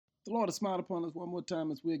The Lord has smiled upon us one more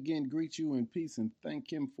time as we again greet you in peace and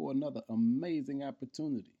thank Him for another amazing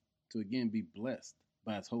opportunity to again be blessed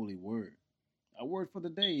by His holy word. Our word for the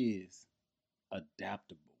day is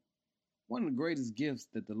adaptable. One of the greatest gifts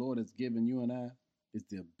that the Lord has given you and I is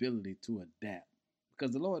the ability to adapt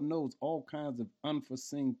because the Lord knows all kinds of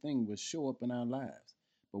unforeseen things will show up in our lives.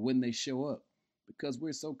 But when they show up, because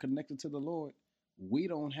we're so connected to the Lord, we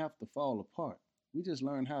don't have to fall apart. We just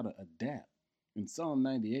learn how to adapt. In Psalm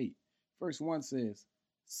 98, verse 1 says,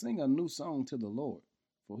 "Sing a new song to the Lord,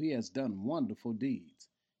 for he has done wonderful deeds.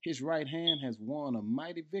 His right hand has won a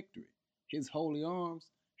mighty victory. His holy arms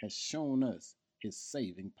has shown us his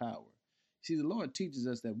saving power." See, the Lord teaches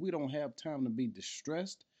us that we don't have time to be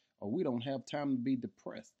distressed or we don't have time to be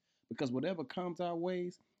depressed because whatever comes our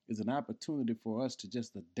ways is an opportunity for us to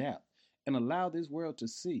just adapt and allow this world to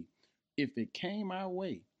see if it came our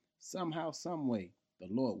way, somehow, some way, the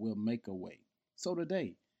Lord will make a way. So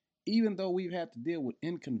today, even though we've had to deal with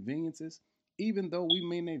inconveniences, even though we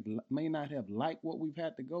may not have liked what we've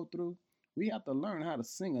had to go through, we have to learn how to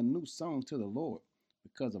sing a new song to the Lord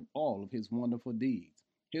because of all of his wonderful deeds.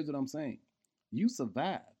 Here's what I'm saying. You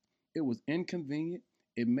survived. It was inconvenient.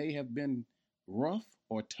 It may have been rough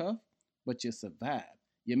or tough, but you survived.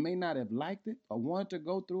 You may not have liked it or wanted to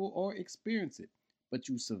go through or experience it, but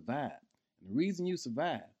you survived. And the reason you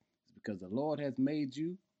survived is because the Lord has made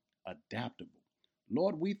you adaptable.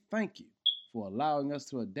 Lord, we thank you for allowing us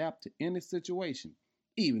to adapt to any situation,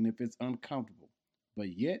 even if it's uncomfortable.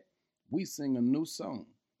 But yet, we sing a new song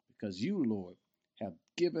because you, Lord, have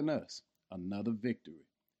given us another victory.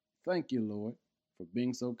 Thank you, Lord, for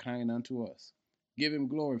being so kind unto us. Give him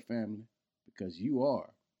glory, family, because you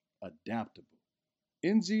are adaptable.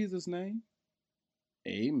 In Jesus' name,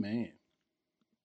 amen.